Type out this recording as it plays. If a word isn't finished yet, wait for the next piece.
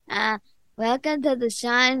Uh, Welcome to the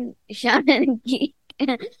Sean and Geek,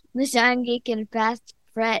 the Sean Geek and Fast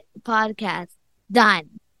Fret podcast.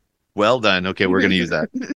 Done. Well done. Okay, we're going to use that.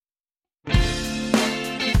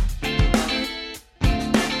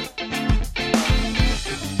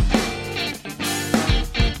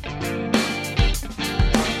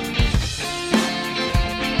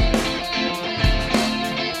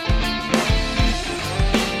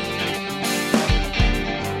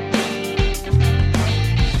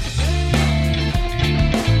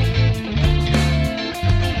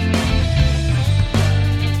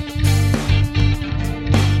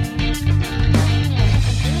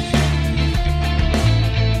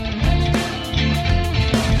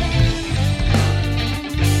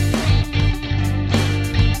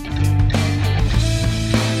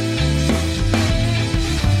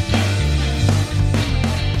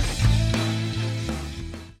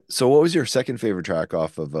 So, what was your second favorite track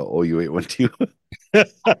off of OU812?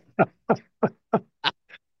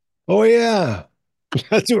 Oh yeah,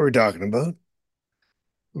 that's what we're talking about.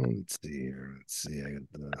 Oh, let's see here. Let's see. I got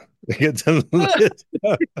the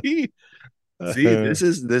list. See,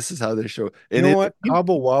 this is how they show. You And know it, what?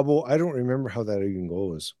 Hobble Wobble. I don't remember how that even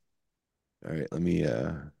goes. all right, let me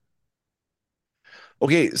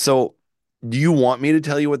okay, so do you want me to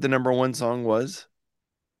tell you what the number one song was?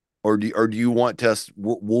 Or do you want us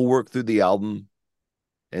we'll work through the album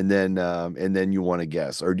and then you want to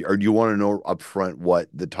guess? Or do you want to know up front what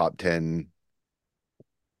the top 10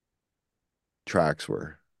 tracks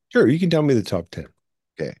were? Sure, you can tell me the top 10.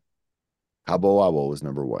 Okay. Habbo Wabbo was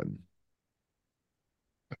number one.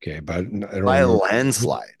 Okay, but I don't By a remember.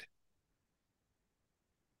 landslide.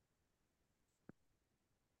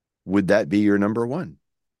 Would that be your number one?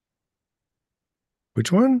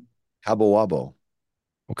 Which one? Habbo Wabbo.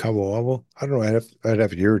 Oh, Cabo Wobble. I don't know. I'd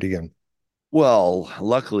have to hear it again. Well,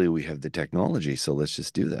 luckily we have the technology, so let's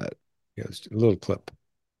just do that. Yeah, it's a little clip.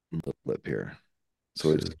 Little flip here.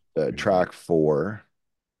 So it's track 4.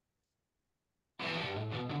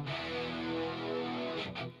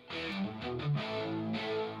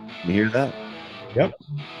 You hear that? Yep.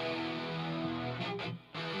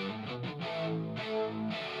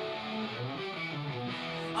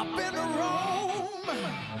 I've been to Rome,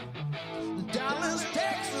 Dallas,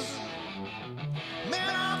 Texas. Man,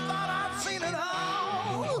 I thought I'd seen it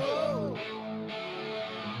all.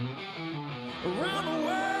 Around the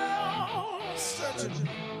world, searching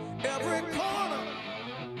every corner.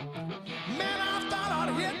 Man, I thought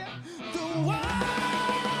I'd hit the wall.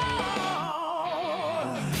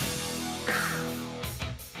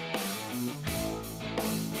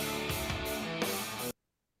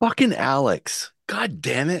 Fucking Alex. God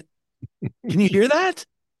damn it. Can you hear that?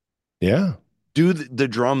 Yeah. Dude, the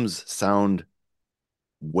drums sound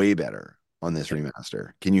way better on this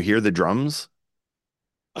remaster. Can you hear the drums?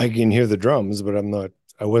 I can hear the drums, but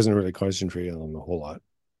I wasn't really concentrating on them a whole lot.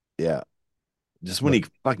 Yeah. Just when he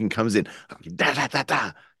fucking comes in, da da da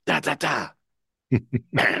da da da da.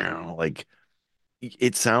 Like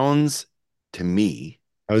it sounds to me,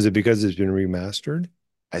 How is it because it's been remastered?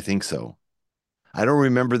 I think so. I don't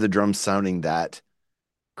remember the drums sounding that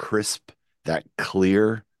crisp, that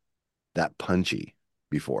clear, that punchy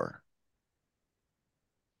before.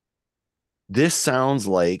 This sounds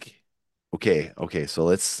like okay, so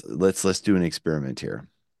let's do an experiment here.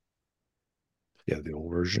 Yeah, the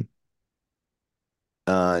old version.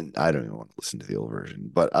 I don't even want to listen to the old version,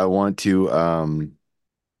 but I want to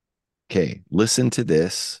okay, listen to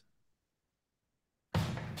this.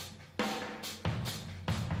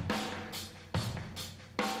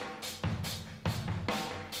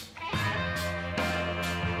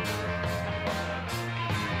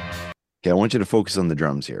 Okay, I want you to focus on the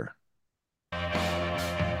drums here.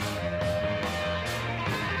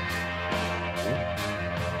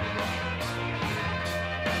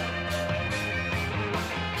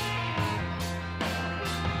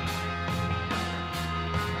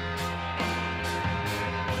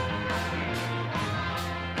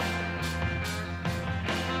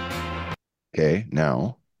 Okay,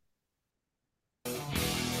 now.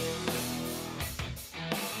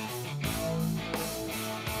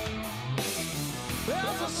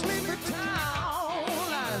 There's a sleepy town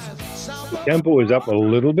south The of tempo is up a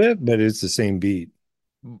little bit, but it's the same beat.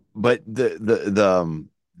 But the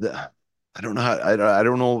I don't know how I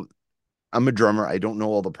don't know. I'm a drummer. I don't know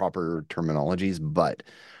all the proper terminologies, but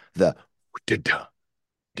the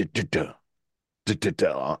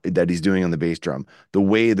that he's doing on the bass drum, the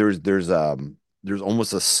way there's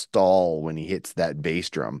almost a stall when he hits that bass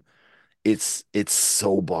drum. It's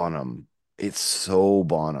so Bonham. It's so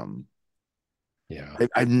Bonham. Yeah.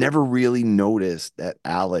 I've never really noticed that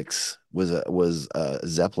Alex was a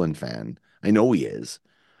Zeppelin fan. I know he is,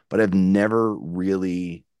 but I've never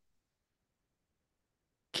really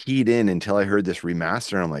keyed in until I heard this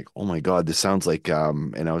remaster, and I'm like, oh my God, this sounds like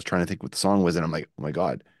and I was trying to think what the song was, and I'm like, oh my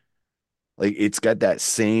God, like it's got that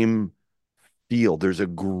same feel. There's a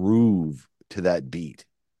groove to that beat.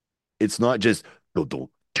 It's not just do do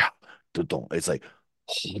cha, do do. It's like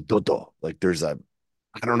do do. Like there's a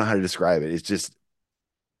I don't know how to describe it. It's just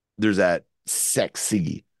there's that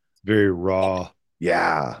sexy. Very raw.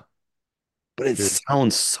 Yeah. But it Very,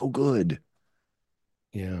 sounds so good.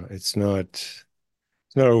 yeah, it's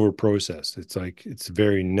not over processed. It's like it's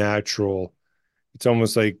very natural. It's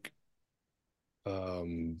almost like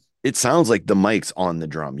um It sounds like the mic's on the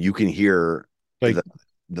drum. You can hear like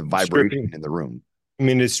the vibration stripping. in the room. I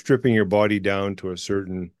mean, it's stripping your body down to a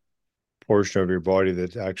certain portion of your body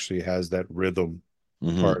that actually has that rhythm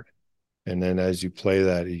Hmm. part. And then as you play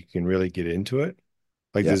that, you can really get into it.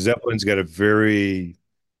 Like Yeah. the Zeppelin's got a very,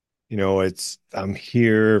 it's I'm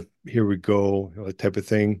here, here we go, that type of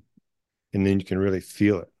thing. And then you can really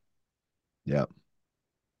feel it. Yeah.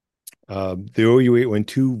 The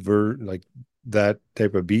OU812 like that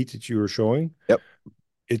type of beat that you were showing, Yep.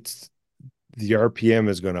 it's the RPM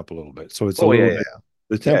has gone up a little bit. So it's a Oh yeah, little yeah,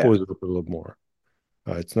 bit, the yeah. Yeah. tempo is up a little more.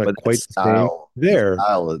 It's not But that quite the same style, there.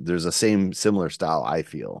 there's a similar style I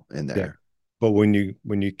feel in Yeah. there. But when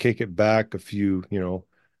you kick it back a few,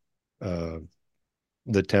 uh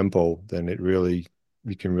the tempo, then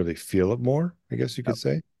you can really feel it more, I guess you Yep. could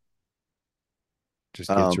say. Just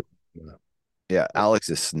gets Um, your yeah,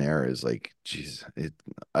 Alex's snare is like, geez,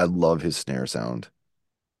 I love his snare sound.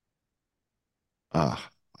 Ah,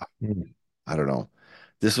 Mm. I don't know.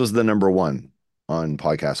 This was the number one on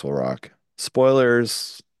Podcast Will Rock.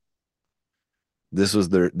 Spoilers. This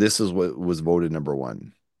is what was voted number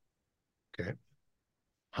one. Okay.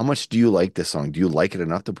 How much do you like this song? Do you like it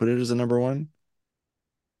enough to put it as a number one?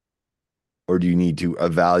 Or do you need to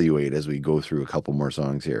evaluate as we go through a couple more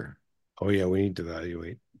songs here? Oh yeah, we need to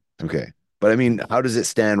evaluate. Okay. But I mean, how does it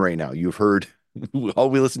stand right now? You've heard all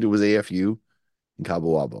we listened to was AFU and Cabo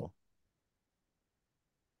Wabo.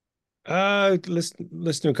 Listen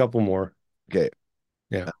to a couple more. Okay.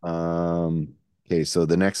 Yeah. Okay, so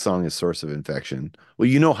the next song is Source of Infection. Well,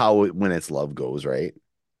 you know how when it's love goes, right?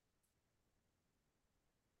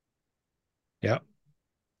 Yeah.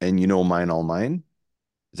 And you know Mine All Mine?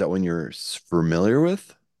 Is that one you're familiar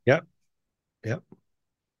with? Yeah. Yeah.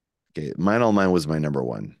 Okay, Mine All Mine was my number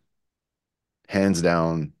one. Hands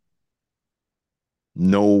down,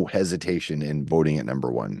 no hesitation in voting at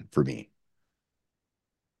number one for me.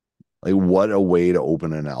 Like, what a way to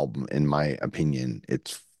open an album, in my opinion.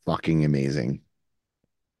 It's fucking amazing.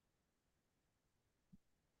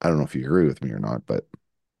 I don't know if you agree with me or not, but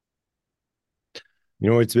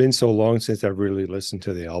It's been so long since I've really listened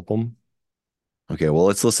to the album. okay, well,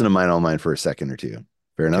 let's listen to Mine All Mine for a second or two.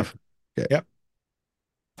 Fair Okay. enough? Okay. Yeah.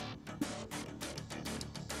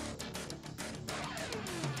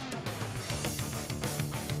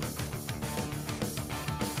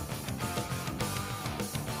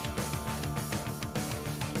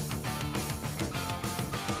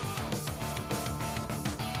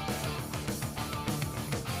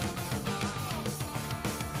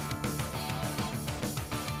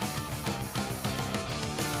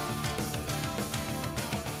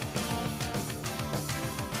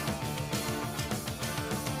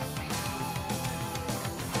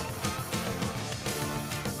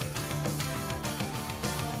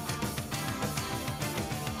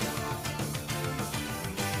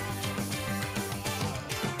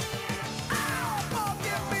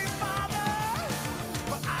 Forgive me, Father,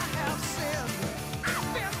 for I have sinned.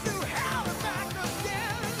 I've been through hell and back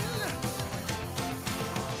again.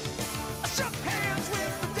 I shook hands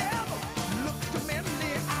with the devil, looked him in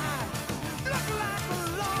the eye, looked like a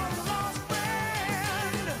long lost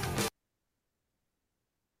friend.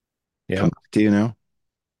 Yeah. Come back to you now.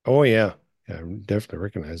 Oh yeah. Yeah, I definitely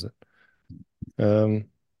recognize it. Um,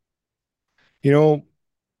 you know,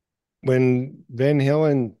 when Van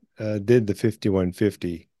Halen did the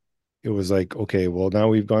 5150, it was like, okay, well, now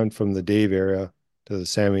we've gone from the Dave era to the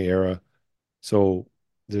Sammy era. So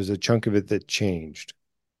there's a chunk of it that changed.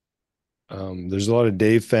 There's a lot of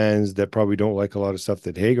Dave fans that probably don't like a lot of stuff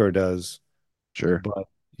that Hagar does, Sure. but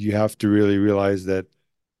you have to really realize that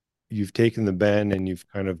you've taken the band and you've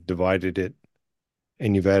kind of divided it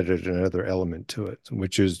and you've added another element to it,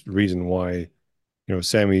 which is the reason why,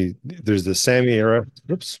 Sammy, there's the Sammy era.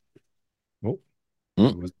 Oops. Oh,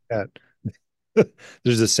 Mm. what was that?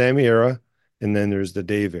 There's the Sammy era and then there's the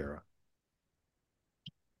Dave era.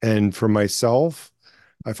 And for myself,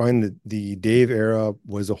 I find that the Dave era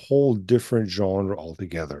was a whole different genre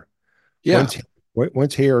altogether. Yeah.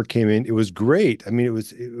 Once Hair came in, it was great. I mean, it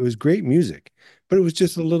was great music, but it was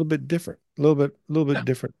just a little bit different, a little bit Yeah.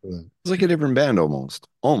 different. It's like a different band almost.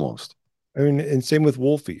 Almost. I mean, and same with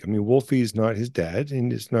Wolfie. I mean, Wolfie is not his dad,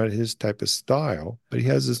 and it's not his type of style, but he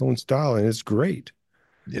has his own style, and it's great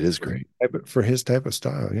It is for great. for his type of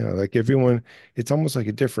style. You know, like everyone, it's almost like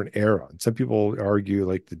a different era. And some people argue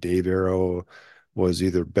like the Dave era was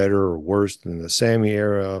either better or worse than the Sammy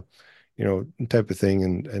era, type of thing.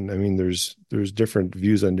 And I mean, there's different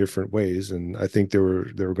views on different ways, and I think they were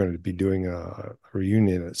going to be doing a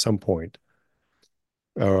reunion at some point,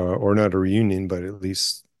 or not a reunion, but at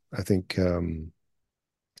least I think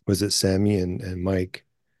was it Sammy and Mike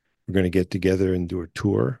were going to get together and do a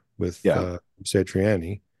tour with Yeah.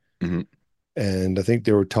 Satriani. Mhm. And I think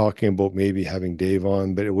they were talking about maybe having Dave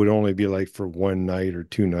on, but it would only be like for one night or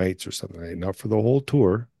two nights or something, like not for the whole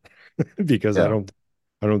tour, because I Yeah. don't,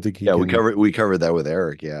 I don't think he Yeah. can. We covered that with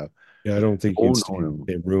Eric. Yeah. Yeah, I don't think he Oh can no, stay in no.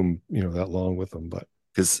 the same room, that long with them. But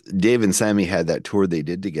Because Dave and Sammy had that tour they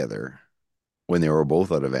did together when they were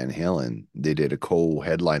both out of Van Halen. They did a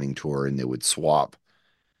co-headlining tour and they would swap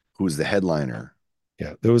who's the headliner.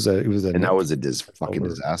 yeah, it was a And that was Netflix a fucking or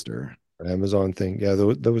disaster. Amazon thing. Yeah,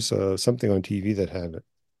 there was something on TV that had it.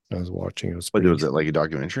 I was watching. It was But there pretty was interesting. like a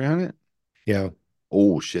documentary on it. Yeah,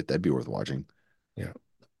 Oh shit, that'd be worth watching. yeah,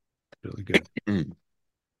 really good.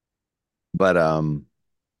 But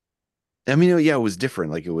I mean, yeah, it was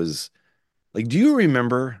different. Like it was like, do you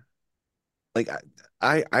remember? Like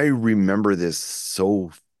I remember this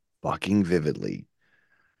so fucking vividly.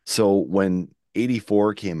 So when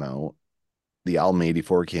 84 came out, the album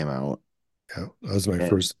 84 came out, Yeah, that was my and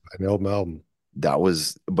first album. that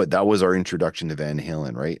was our introduction to Van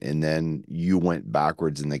Halen, right? And then you went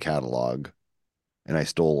backwards in the catalog, and I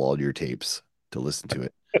stole all your tapes to listen to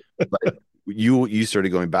it. But you started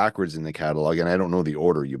going backwards in the catalog, and I don't know the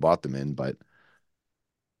order you bought them in, but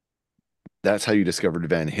that's how you discovered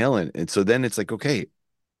Van Halen. And so then it's like, okay,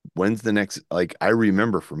 when's the next? Like, I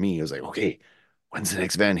remember for me, it was like, okay, when's the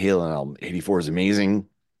next Van Halen album? 84 is amazing.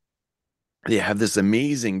 They have this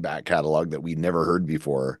amazing back catalog that we'd never heard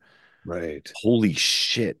before. Right. Holy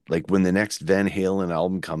shit. Like, when the next Van Halen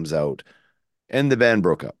album comes out, and the band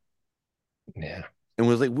broke up Yeah. and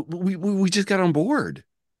was like, we just got on board.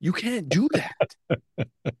 You can't do that.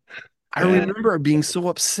 I Yeah. remember being so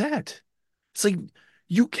upset. It's like,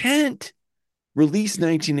 you can't release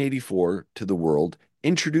 1984 to the world,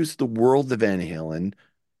 introduce the world to Van Halen,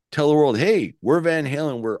 tell the world, hey, we're Van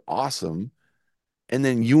Halen, we're awesome. And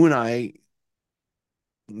then you and I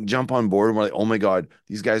jump on board and we're like, oh my God,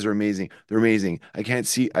 these guys are amazing. They're amazing. I can't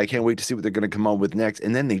wait to see what they're going to come out with next.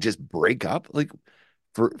 And then they just break up. Like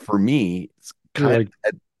for me, it's You're kind of like,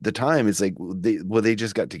 at the time, it's like they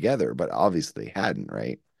just got together, but obviously they hadn't,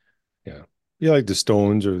 right? yeah. You like the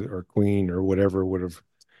Stones or Queen or whatever would have,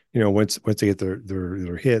 once they get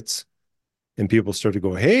their hits and people start to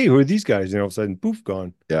go, hey, who are these guys? And all of a sudden, poof,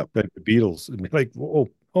 gone. Yeah. Like the Beatles. And be like, oh,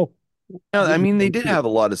 Now, I what- mean, they did have a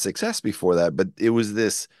lot of success before that, but it was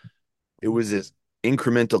this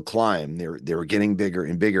incremental climb. They were getting bigger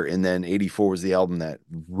and bigger, and then 84 was the album that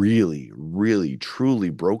really, really, truly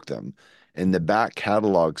broke them. And the back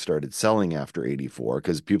catalog started selling after 84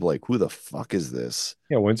 because people were like, who the fuck is this?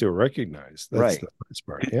 yeah, once they were recognized, that's Right. the first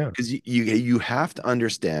part. Yeah. Because you have to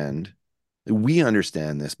understand, we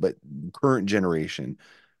understand this, but current generation,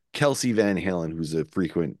 Kelsey Van Halen, who's a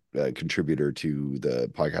frequent contributor to the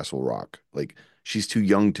podcast will rock, like she's too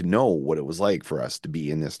young to know what it was like for us to be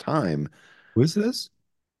in this time. Who is this?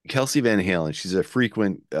 Kelsey Van Halen, she's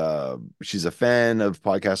a fan of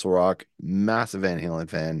podcast will rock, massive Van Halen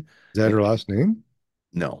fan. Is that And her last name?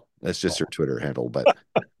 no, that's just her Oh. Twitter handle, but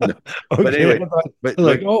no. But Okay. anyway, I was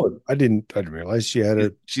like, oh, I didn't realize she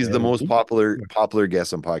had she's had the a most niece. popular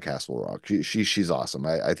guest on Podcast Will Rock. She's awesome.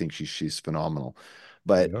 I think she's phenomenal.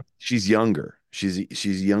 But Yeah. she's younger. She's a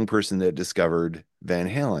young person that discovered Van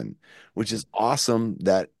Halen, which is awesome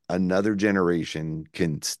that another generation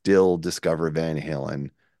can still discover Van Halen,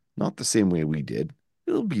 not the same way we did.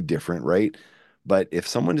 It'll be different, right? But if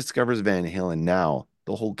someone discovers Van Halen now,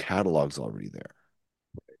 the whole catalog's already there.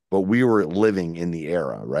 But we were living in the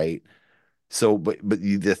era, right? So, but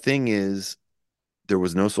the thing is, there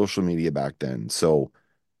was no social media back then. So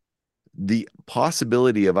the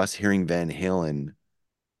possibility of us hearing Van Halen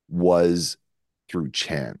was through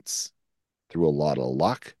chance, through a lot of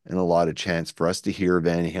luck and a lot of chance for us to hear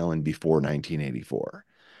Van Halen before 1984.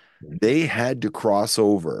 They had to cross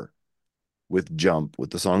over with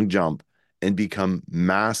the song Jump, and become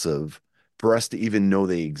massive for us to even know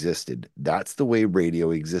they existed. That's the way radio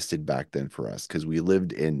existed back then for us because we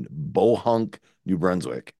lived in Bohunk, New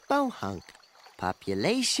Brunswick. Bohunk.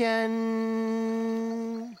 Population.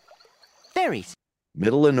 Very.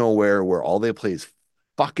 Middle of nowhere where all they play is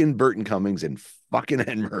fucking Burton Cummings and fucking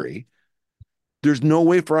Ed Murray. There's no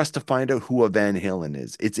way for us to find out who a Van Halen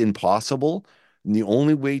is. It's impossible. And the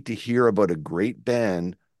only way to hear about a great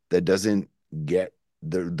band that doesn't get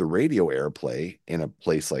the radio airplay in a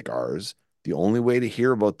place like ours, the only way to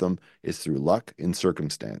hear about them is through luck and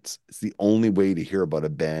circumstance. It's the only way to hear about a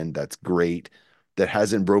band that's great, that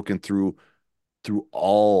hasn't broken through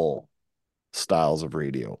all styles of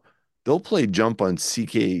radio. They'll play Jump on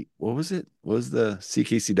CK, what was it? What was the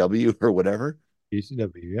CKCW or whatever?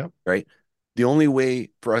 ECW, yeah. Right? The only way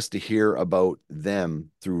for us to hear about them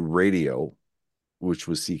through radio, which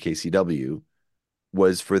was CKCW,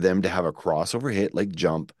 was for them to have a crossover hit like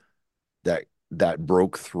Jump that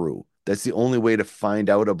broke through. That's the only way to find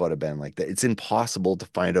out about a band like that. It's impossible to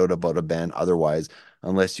find out about a band otherwise,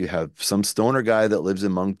 unless you have some stoner guy that lives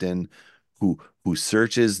in Moncton who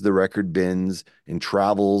searches the record bins and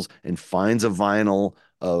travels and finds a vinyl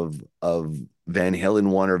of Van Halen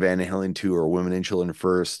 1 or Van Halen 2 or Women in Children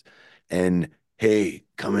First, and hey,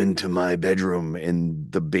 come into my bedroom in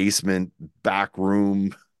the basement back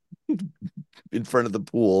room in front of the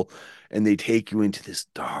pool, and they take you into this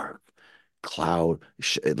dark cloud,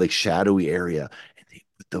 like shadowy area, and they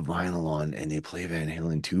put the vinyl on and they play Van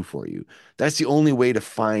Halen 2 for you. That's the only way to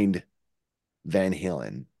find Van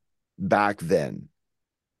Halen back then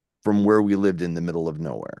from where we lived in the middle of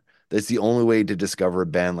nowhere. That's the only way to discover a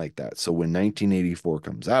band like that. So when 1984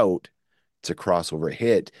 comes out, it's a crossover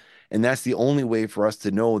hit. And that's the only way for us to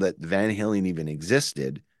know that Van Halen even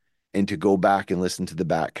existed and to go back and listen to the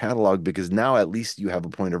back catalog, because now at least you have a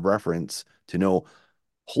point of reference to know,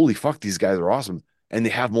 holy fuck, these guys are awesome. And they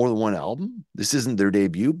have more than one album. This isn't their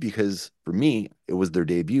debut, because for me, it was their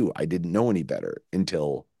debut. I didn't know any better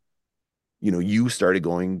until, you started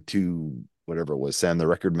going to whatever it was, Sam the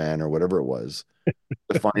Record Man or whatever it was,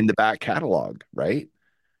 to find the back catalog, right?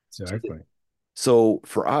 Exactly. So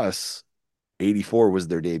for us, 84 was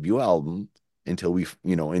their debut album until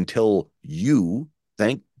until you,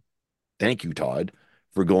 thank you, Todd,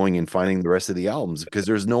 for going and finding the rest of the albums, because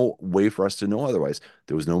there's no way for us to know otherwise.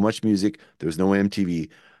 There was no much music. There was no MTV.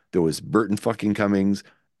 There was Burton fucking Cummings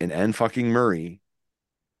and Anne fucking Murray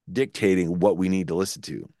dictating what we need to listen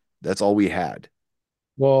to. That's all we had.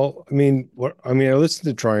 Well, I listened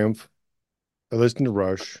to Triumph. I listened to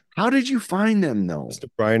Rush. How did you find them I though? listened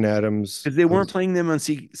to Brian Adams. Because they weren't playing them on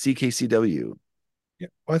CKCW. Yeah,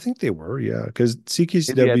 well, I think they were, yeah, because Maybe at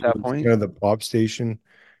CKCW that was point. kind of the pop station,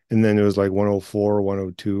 and then it was like 104,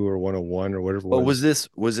 102, or 101, or whatever it But was.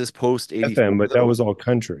 was this post 84? FM, but that was all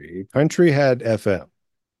country. Country had FM. It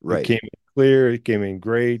right. came in clear, it came in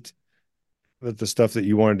great, but the stuff that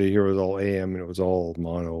you wanted to hear was all AM and it was all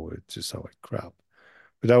mono. It just sounded like crap.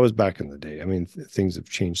 But that was back in the day. I mean, things have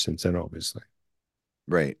changed since then, obviously.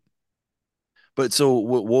 Right. But so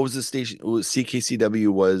what was the station? CKCW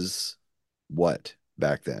was what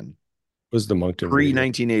back then? It was the Moncton Pre radio.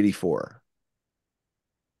 1984.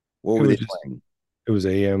 What It were they was just, playing? it was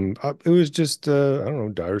AM. It was just, I don't know,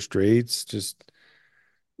 Dire Straits, just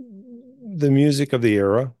the music of the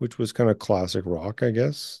era, which was kind of classic rock, I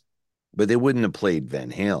guess. But they wouldn't have played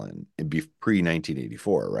Van Halen. It'd be pre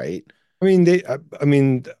 1984, right? I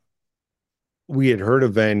mean, we had heard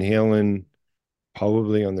of Van Halen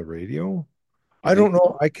probably on the radio. You I think don't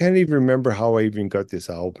know. I can't even remember how I even got this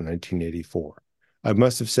album in 1984. I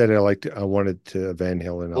must have said I wanted to Van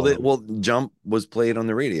Halen Well, album. well, Jump was played on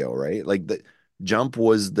the radio, right? Like the Jump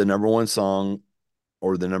was the number one song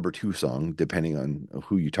or the number two song, depending on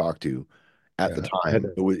who you talk to at the Yeah, time.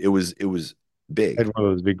 It was had big. one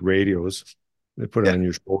of those big radios. They put it Yeah, on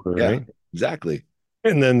your shoulder, yeah, right? exactly.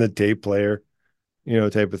 And then the tape player,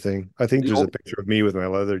 type of thing. I think The there's a old- picture of me with my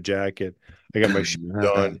leather jacket. I got my shoes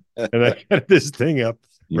on, and I got this thing up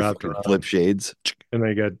You wrapped fucking flip around, shades. and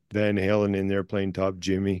I got Van Halen in there playing Top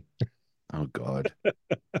Jimmy. Oh God.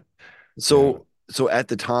 Yeah. So at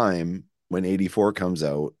the time when 84 comes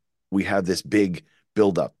out, we have this big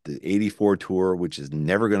build up, the 84 tour, which is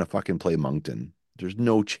never gonna fucking play Moncton. There's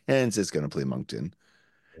no chance it's gonna play Moncton.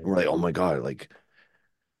 And we're like, oh my God, like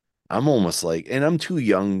I'm almost like, and I'm too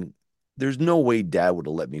young. There's no way dad would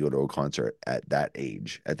have let me go to a concert at that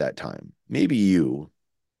age, at that time. Maybe you,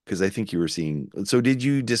 because I think you were seeing. So did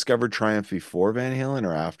you discover Triumph before Van Halen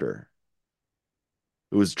or after?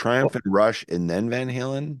 It was Triumph and Rush and then Van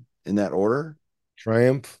Halen in that order?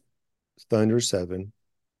 Triumph, Thunder 7,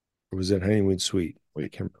 or was it Honeymoon Suite? I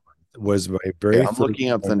Wait. can't remember. It was my Okay, very I'm first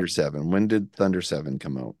looking up one. Thunder 7. When did Thunder 7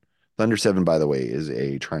 come out? Thunder 7, by the way, is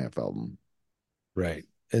a Triumph album. Right.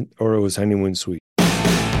 And or it was Honeymoon Suite.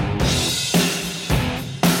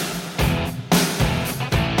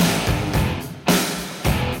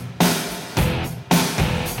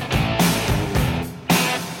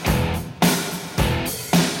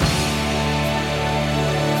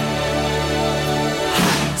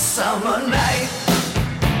 Summer night,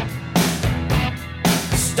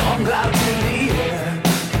 storm clouds in the air.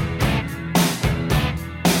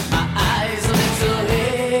 My eyes a little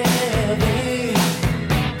heavy.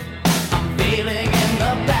 I'm feeling in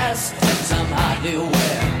the best that I'm hardly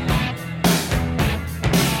aware.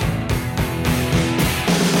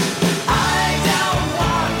 I don't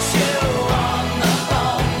want you on the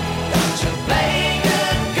phone. Don't you play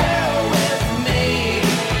good girl with me?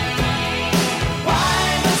 Why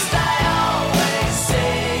must I always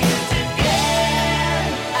say it again?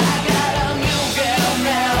 I got a new girl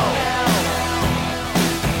now.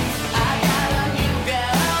 I got a new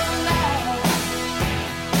girl now.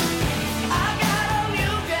 I got a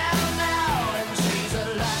new girl now, and she's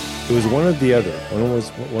alive. It was one or the other.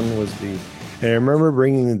 One was the, and I remember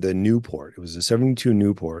bringing the Newport. It was a 72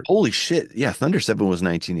 Newport. Holy shit. Yeah, Thunder 7 was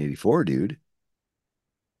 1984, dude.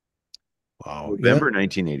 Wow. November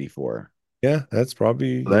 1984. Yeah, that's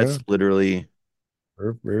probably That's literally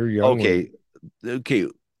very, very young. okay. Okay.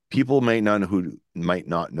 People might not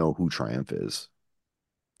know who Triumph is.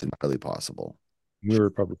 It's entirely possible. We were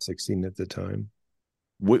probably 16 at the time.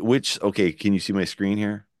 Okay, can you see my screen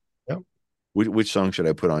here? Yep. Which song should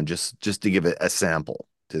I put on just to give it a sample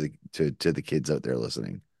to the kids out there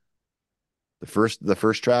listening? The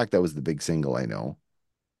first track, that was the big single, I know.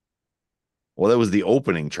 Well, that was the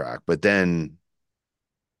opening track, but then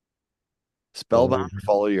Spellbound or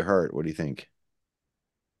Follow Your Heart, what do you think?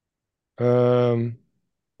 Or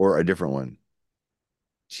a different one?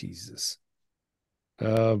 Jesus.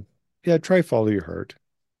 Yeah, try Follow Your Heart.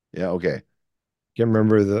 Yeah, okay. Can't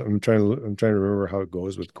remember I'm trying to remember how it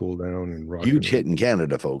goes with Cool Down and Rock. Huge hit in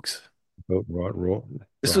Canada, folks. Roll.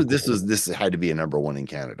 This had to be a number one in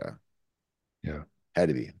Canada. Yeah. Had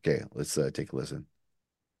to be. Okay, let's take a listen.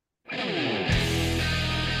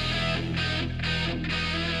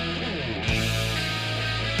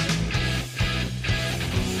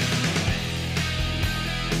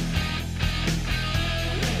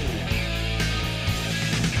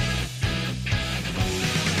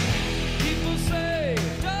 People say,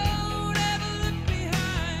 don't ever look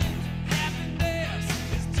behind. Happiness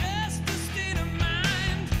is just a state of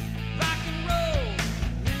mind. Rock and roll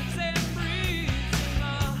lives and breathes in the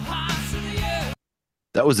hearts of the earth.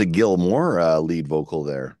 That was a Gil Moore lead vocal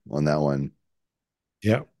there on that one.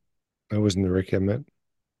 Yeah. That wasn't the Rick Emmett.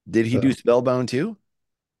 Did he do Spellbound too?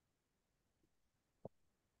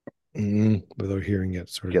 Without hearing it,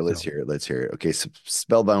 sort Okay, of. let's hear it. Let's hear it. Okay, so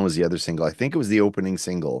Spellbound was the other single. I think it was the opening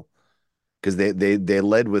single because they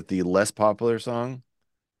led with the less popular song,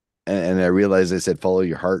 and I realized I said "Follow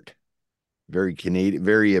Your Heart," very Canadian,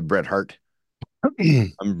 very Bret Hart.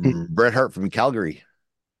 I'm Bret Hart from Calgary.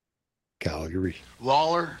 Calgary.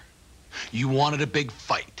 Lawler, you wanted a big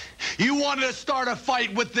fight. You wanted to start a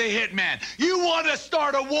fight with the hitman. You wanted to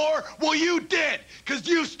start a war? Well, you did, because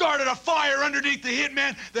you started a fire underneath the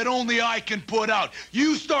hitman that only I can put out.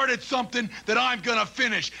 You started something that I'm going to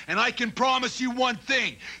finish, and I can promise you one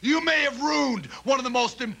thing. You may have ruined one of the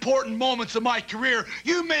most important moments of my career.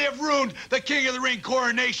 You may have ruined the King of the Ring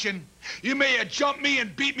coronation. You may have jumped me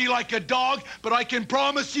and beat me like a dog, but I can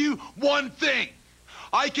promise you one thing.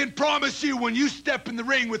 I can promise you when you step in the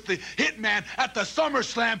ring with the Hitman at the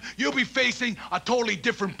SummerSlam, you'll be facing a totally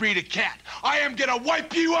different breed of cat. I am going to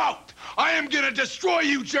wipe you out. I am going to destroy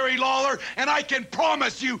you, Jerry Lawler, and I can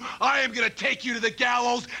promise you I am going to take you to the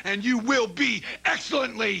gallows, and you will be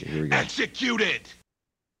excellently executed.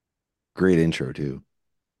 Great intro, too.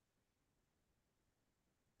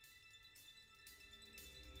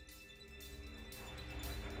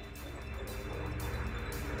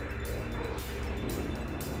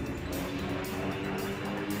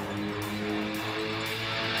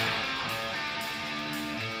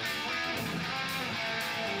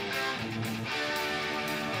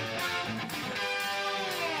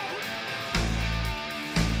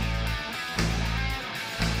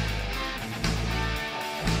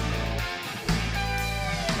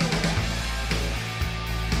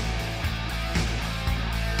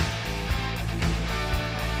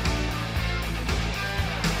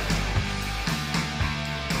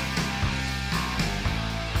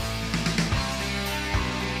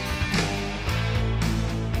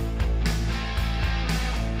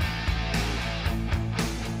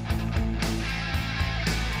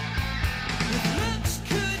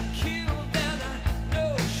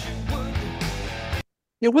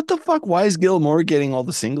 Yeah, what the fuck? Why is Gilmore getting all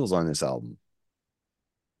the singles on this album?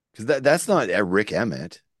 Because that's not Rick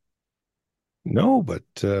Emmett. No, but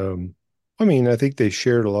I mean, I think they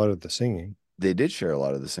shared a lot of the singing. They did share a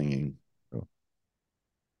lot of the singing. Oh.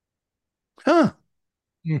 Huh.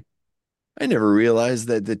 Hmm. I never realized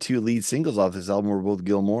that the two lead singles off this album were both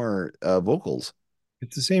Gilmore vocals.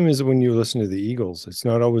 It's the same as when you listen to the Eagles. It's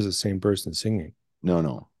not always the same person singing. No,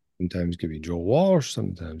 no. Sometimes it could be Joe Walsh.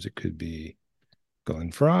 Sometimes it could be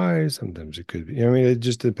Glenn Fry. Sometimes it could be. I mean, it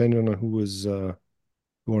just depended on who was who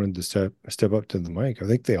wanted to step up to the mic. I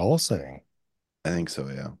think they all sang. I think so,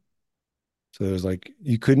 yeah. So there's like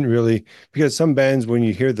you couldn't really, because some bands when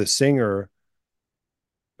you hear the singer,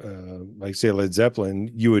 like say Led Zeppelin,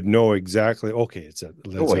 you would know exactly, okay, it's a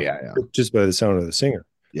Led Oh, Zeppelin yeah, yeah. just by the sound of the singer.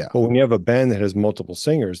 Yeah. But when you have a band that has multiple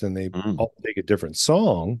singers, then they Mhm. all take a different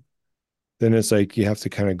song. Then it's like you have to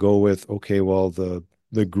kind of go with, okay, well,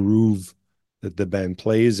 the groove that the band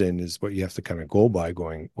plays in is what you have to kind of go by,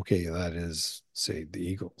 going, okay, that is, say, the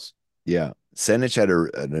Eagles. Yeah. Senich had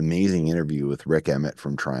an amazing interview with Rick Emmett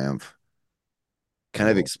from Triumph. Kind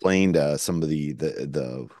of Oh. explained some of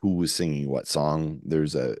the who was singing what song.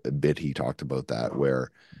 There's a bit he talked about that where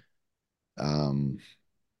um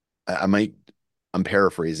I might I'm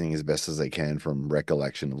paraphrasing as best as I can from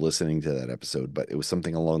recollection of listening to that episode, but it was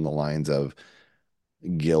something along the lines of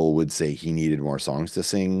Gil would say he needed more songs to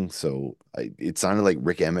sing. So it sounded like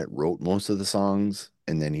Rick Emmett wrote most of the songs,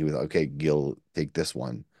 and then he was okay, Gil, take this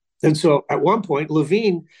one. And so at one point,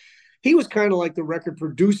 Levine, he was kind of like the record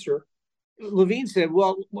producer. Levine said,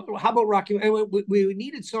 "Well, how about Rocky?" And we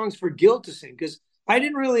needed songs for Gil to sing because I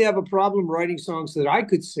didn't really have a problem writing songs that I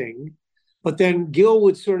could sing, but then Gil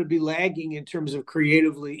would sort of be lagging in terms of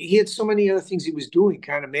creatively. He had so many other things he was doing,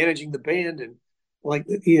 kind of managing the band and like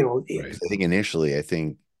Right. I think initially, I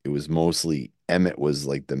think it was mostly Emmett was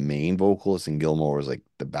like the main vocalist, and Gilmore was like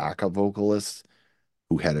the backup vocalist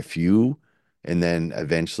who had a few. And then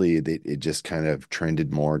eventually it just kind of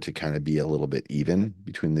trended more to kind of be a little bit even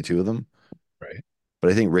between the two of them. Right.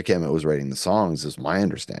 But I think Rick Emmett was writing the songs, is my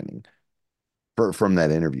understanding from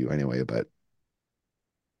that interview anyway. But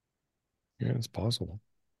Yeah, it's possible.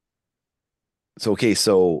 so, okay,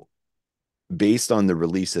 so based on the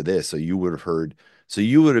release of this, so you would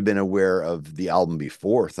have been aware of the album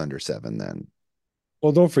before Thunder Seven then.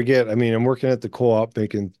 Well, don't forget, I mean, I'm working at the co-op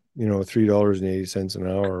making, $3.80 an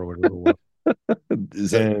hour or whatever it was.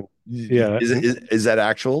 Is that And yeah, is that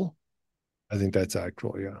actual? I think that's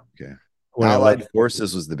actual. Yeah. Okay. When I Allied left,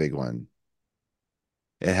 Forces was the big one.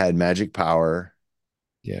 It had Magic Power,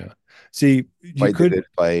 yeah. See, you Fight the could, Good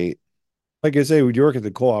Fight. like I say, when you work at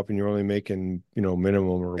the co-op and you're only making, minimum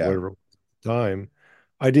or Yeah. whatever time,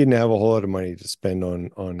 I didn't have a whole lot of money to spend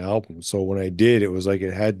on albums. So when I did, it was like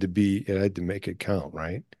it had to make it count,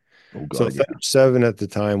 right? Oh So God, yeah. Thunder Seven at the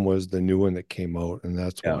time was the new one that came out, and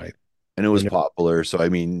that's Yeah. why. And it was You know- popular. So I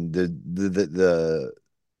mean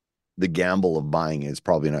the gamble of buying it is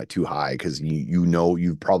probably not too high because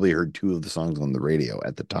you've probably heard two of the songs on the radio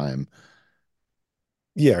at the time.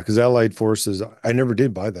 Yeah, because Allied Forces, I never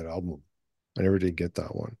did buy that album. I never did get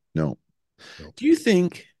that one. No. No. Do you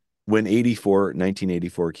think when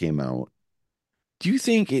 1984 came out, do you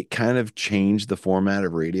think it kind of changed the format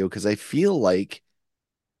of radio? Because I feel like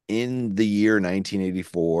in the year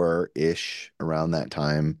 1984-ish, around that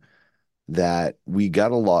time, that we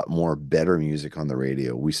got a lot more better music on the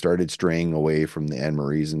radio. We started straying away from the Anne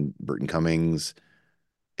Marie's and Burton Cummings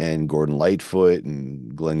and Gordon Lightfoot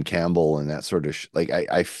and Glenn Campbell and that sort of like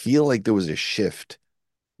I feel like there was a shift.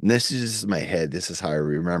 And this is just my head. This is how I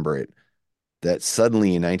remember it. That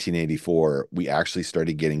suddenly in 1984, we actually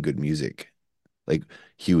started getting good music, like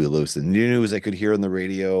Huey Lewis, the news I could hear on the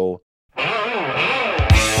radio.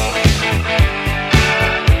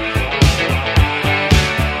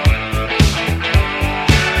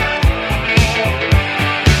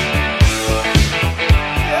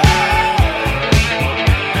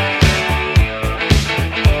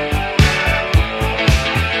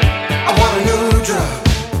 I want a new drug,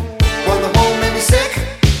 one that won't make me sick,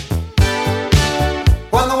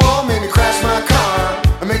 one that won't make me crash my car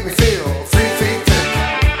and make me feel 3 feet thick.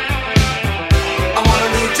 I want a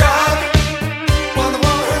new drug, one that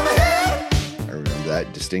won't hurt my head. I remember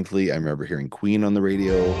that distinctly. I remember hearing Queen on the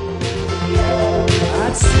radio.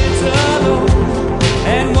 I'd sit alone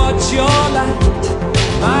and watch your light,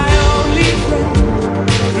 my only friend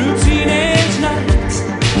through teenage nights,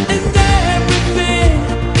 and everything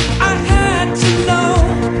I had to know,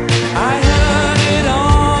 I heard it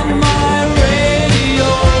on my radio.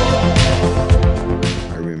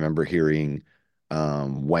 I remember hearing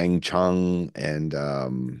Wang Chung and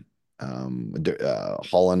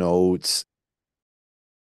Hall & Oates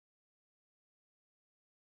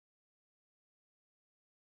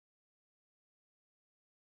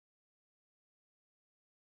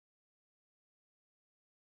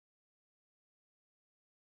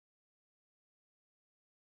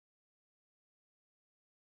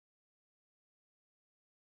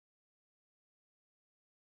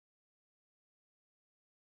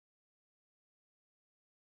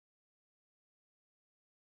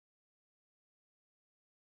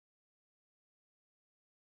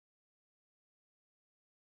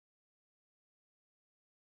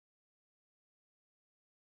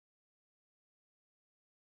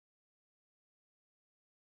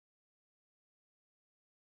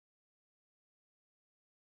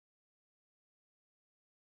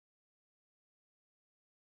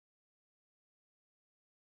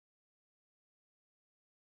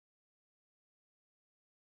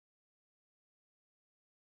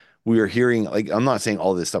we were hearing, like, I'm not saying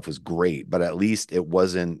all this stuff was great, but at least it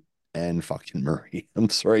wasn't and fucking Murray. I'm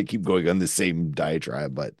sorry, I keep going on the same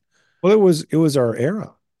diatribe, but Well, it was our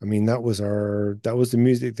era. I mean, that was the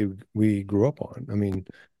music that we grew up on. I mean,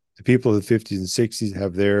 the people of the 50s and 60s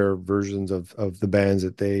have their versions of the bands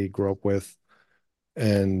that they grew up with.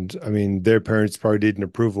 And I mean, their parents probably didn't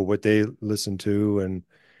approve of what they listened to, and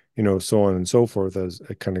so on and so forth. As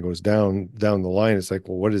it kind of goes down the line, it's like,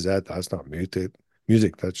 well, what is that? That's not music.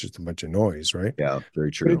 Music, that's just a bunch of noise, right? yeah, very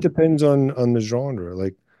But it true. depends on the genre.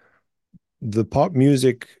 Like the pop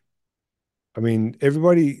music, I mean,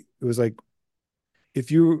 everybody it was like if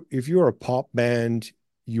you're a pop band,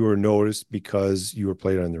 you were noticed because you were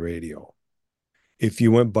played on the radio. If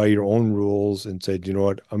you went by your own rules and said, you know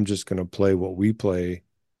what, I'm just going to play what we play,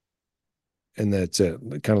 and that's it.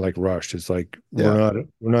 Kind of like Rush. It's like Yeah,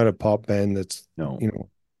 we're not a pop band that's no,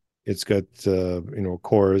 it's got a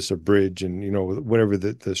chorus, a bridge, and whatever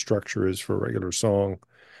the structure is for a regular song,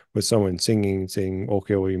 with someone saying,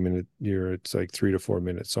 okay, wait a minute, it's like 3 to 4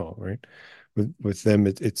 minute song, right? With them,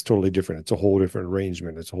 it's totally different. It's a whole different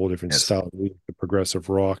arrangement. It's a whole different yes. style. The progressive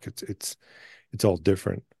rock. It's all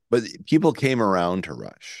different. But people came around to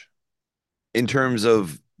Rush in terms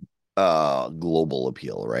of global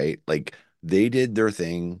appeal, right? Like they did their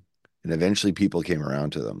thing and eventually people came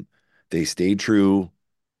around to them. They stayed true,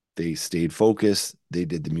 they stayed focused, they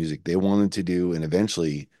did the music they wanted to do, and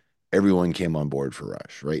eventually everyone came on board for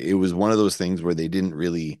Rush, right? It was one of those things where they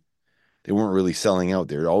weren't really selling out.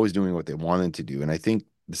 They were always doing what they wanted to do. And I think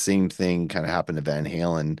the same thing kind of happened to Van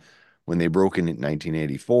Halen when they broke in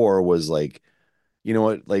 1984 was like, you know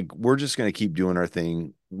what, like we're just going to keep doing our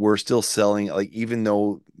thing. We're still selling, like, even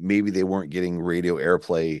though maybe they weren't getting radio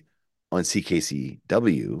airplay on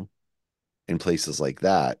CKCW in places like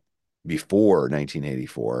that before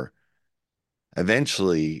 1984.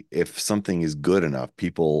 Eventually, if something is good enough,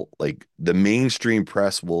 people like the mainstream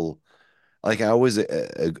press will, like, I always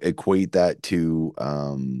equate that to,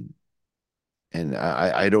 and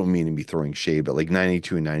I don't mean to be throwing shade, but like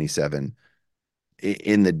 92 and 97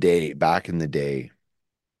 in the day, back in the day.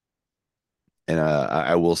 And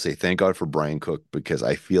I will say thank God for Brian Cook because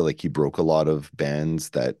I feel like he broke a lot of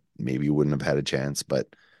bands that maybe wouldn't have had a chance.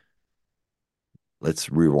 But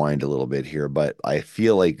let's rewind a little bit here. But I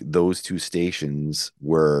feel like those two stations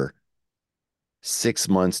were 6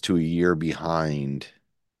 months to a year behind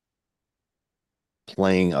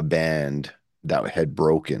playing a band that had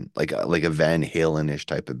broken, like a Van Halen-ish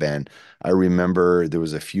type of band. I remember there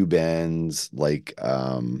was a few bands like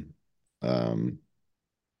um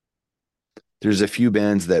there's a few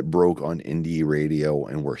bands that broke on indie radio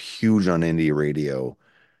and were huge on indie radio,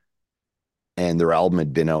 and their album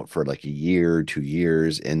had been out for like a year, 2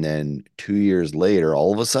 years, and then 2 years later,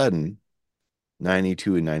 all of a sudden,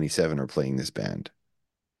 92 and 97 are playing this band.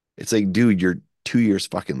 It's like, dude, you're 2 years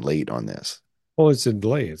fucking late on this. Well, it's a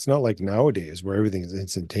delay. It's not like nowadays where everything is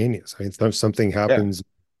instantaneous. I mean, if something Yeah. happens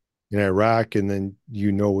in Iraq, and then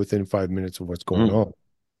within 5 minutes of what's going Mhm. on.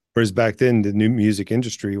 Whereas back then, the new music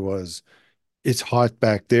industry was, it's hot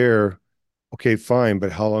back there. Okay, fine,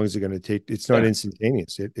 but how long is it going to take? It's not Yeah.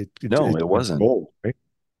 instantaneous. No, It's it wasn't. gold, right?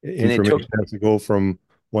 And it took, Information has to go from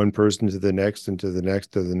one person to the next and to the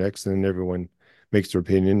next to the next, and then everyone makes their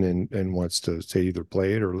opinion and wants to say either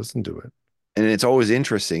play it or listen to it. and it's always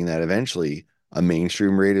interesting that eventually a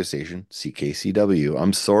mainstream radio station, CKCW,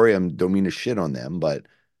 I'm sorry, I don't mean to shit on them, but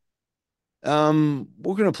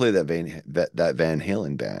we're gonna play that Van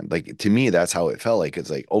Halen band. Like to me, that's how it felt like. It's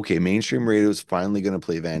like, okay, mainstream radio is finally gonna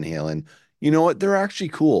play Van Halen. You know what? They're actually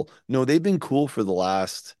cool. No, they've been cool for the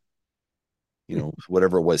last,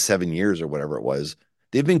 whatever it was, 7 years or whatever it was.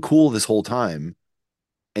 They've been cool this whole time.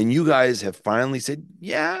 And you guys have finally said,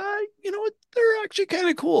 yeah, you know what? They're actually kind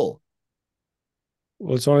of cool.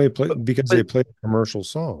 Well, it's only because they But played a commercial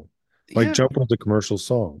song. Like yeah, Jump was a commercial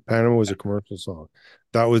song. Panama was a commercial song.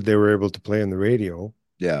 That was they were able to play on the radio,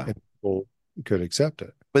 yeah. and people could accept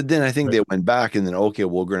it. But then I think Right. they went back and then, okay,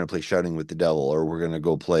 well, we're gonna play Shouting with the Devil, or we're gonna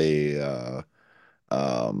go play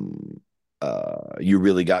um You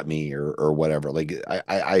Really Got Me, or whatever. Like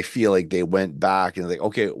I feel like they went back and like,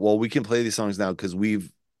 okay, well, we can play these songs now because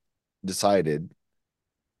we've decided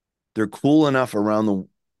they're cool enough around the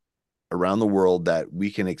world that we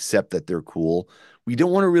can accept that they're cool. We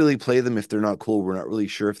don't want to really play them if they're not cool. We're not really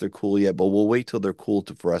sure if they're cool yet, but we'll wait till they're cool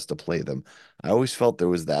for us to play them. I always felt there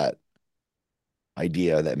was that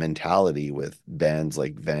idea, that mentality with bands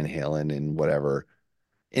like Van Halen and whatever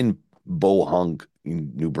in Bohunk,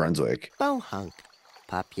 New Brunswick. Bohunk.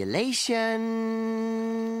 Population.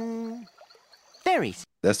 Very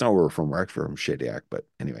That's not where we're from. We're actually from Shediac, but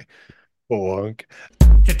anyway. Oh,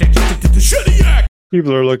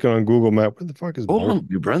 People are looking on Google Map. Where the fuck is Moncton?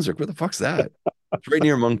 New Brunswick. Where the fuck's that? It's right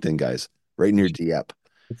near Moncton, guys. Right near Dieppe.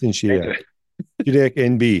 It's in Shedak. Shedak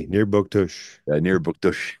NB near Buktush. Near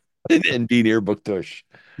Buktush. And be near Buktush.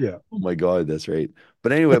 Yeah. Oh my God, that's right.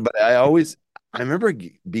 But anyway, I remember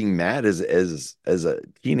being mad as a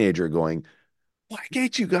teenager going, why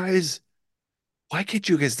can't you guys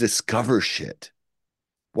discover shit?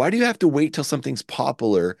 Why do you have to wait till something's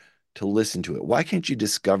popular to listen to it? Why can't you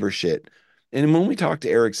discover shit? And when we talked to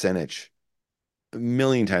Eric Senich a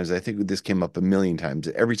million times, I think this came up a million times,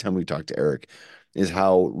 every time we talked to Eric, is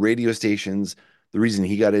how radio stations, the reason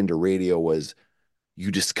he got into radio was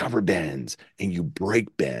you discover bands and you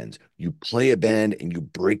break bands. You play a band and you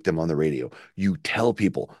break them on the radio. You tell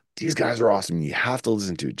people these guys are awesome. You have to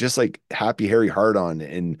listen to it. Just like Happy Harry Hardon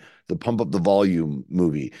in the Pump Up the Volume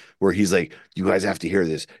movie, where he's like, you guys have to hear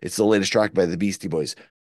this. It's the latest track by the Beastie Boys.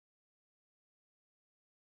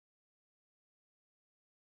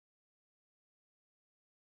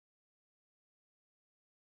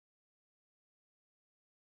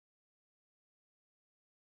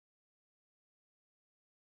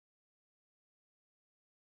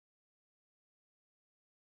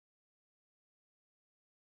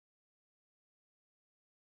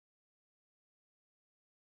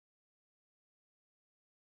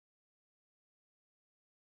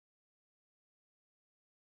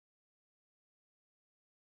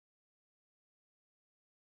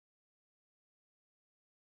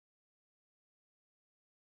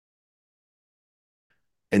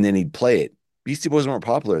 And then he'd play it. Beastie Boys weren't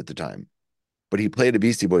popular at the time, but he played a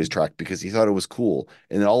Beastie Boys track because he thought it was cool.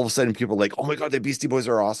 And then all of a sudden people were like, oh my God, the Beastie Boys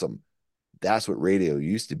are awesome. That's what radio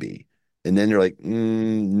used to be. And then they're like,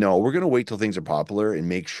 no, we're going to wait till things are popular and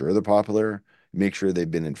make sure they're popular, make sure they've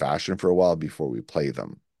been in fashion for a while before we play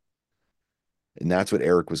them. And that's what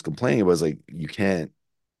Eric was complaining about. Was like, you can't.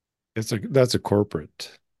 That's a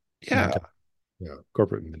corporate. Yeah. Yeah.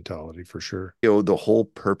 Corporate mentality for sure. The whole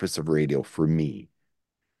purpose of radio for me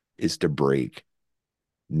is to break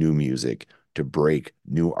new music, to break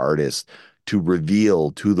new artists, to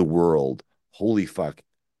reveal to the world, holy fuck,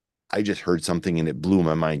 I just heard something and it blew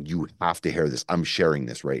my mind. You have to hear this. I'm sharing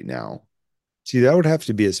this right now. See, that would have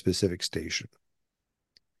to be a specific station.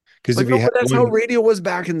 Because if you have that's how radio was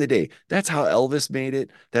back in the day. That's how Elvis made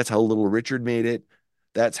it. That's how Little Richard made it.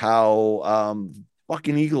 That's how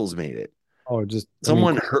fucking Eagles made it.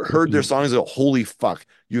 Someone heard their songs and go, holy fuck,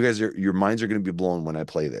 you guys your minds are going to be blown when I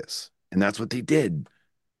play this. And that's what they did.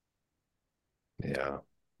 Yeah.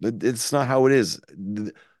 It's not how it is.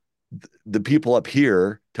 The people up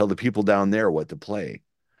here tell the people down there what to play.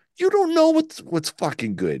 You don't know what's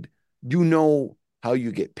fucking good. You know how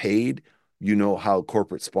you get paid. You know how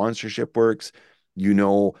corporate sponsorship works. You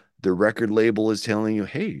know the record label is telling you,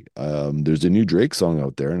 hey, there's a new Drake song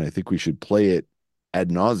out there, and I think we should play it ad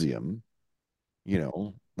nauseum.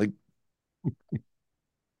 Like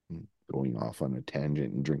going off on a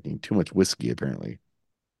tangent and drinking too much whiskey, apparently.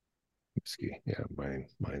 Whiskey. Yeah,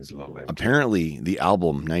 mine's a little empty. Apparently, the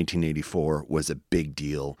album 1984 was a big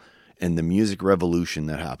deal, and the music revolution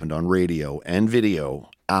that happened on radio and video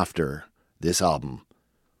after this album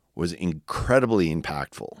was incredibly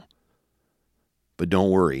impactful. But don't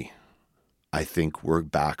worry, I think we're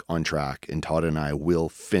back on track, and Todd and I will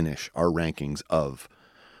finish our rankings of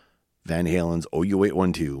Van Halen's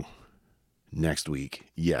OU812 next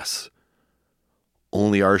week. Yes,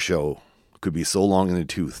 only our show could be so long in the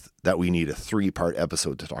tooth that we need a 3-part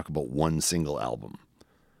episode to talk about one single album.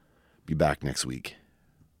 Be back next week.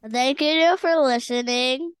 Thank you for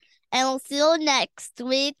listening, and we'll see you next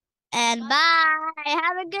week. And bye.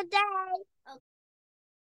 Have a good day.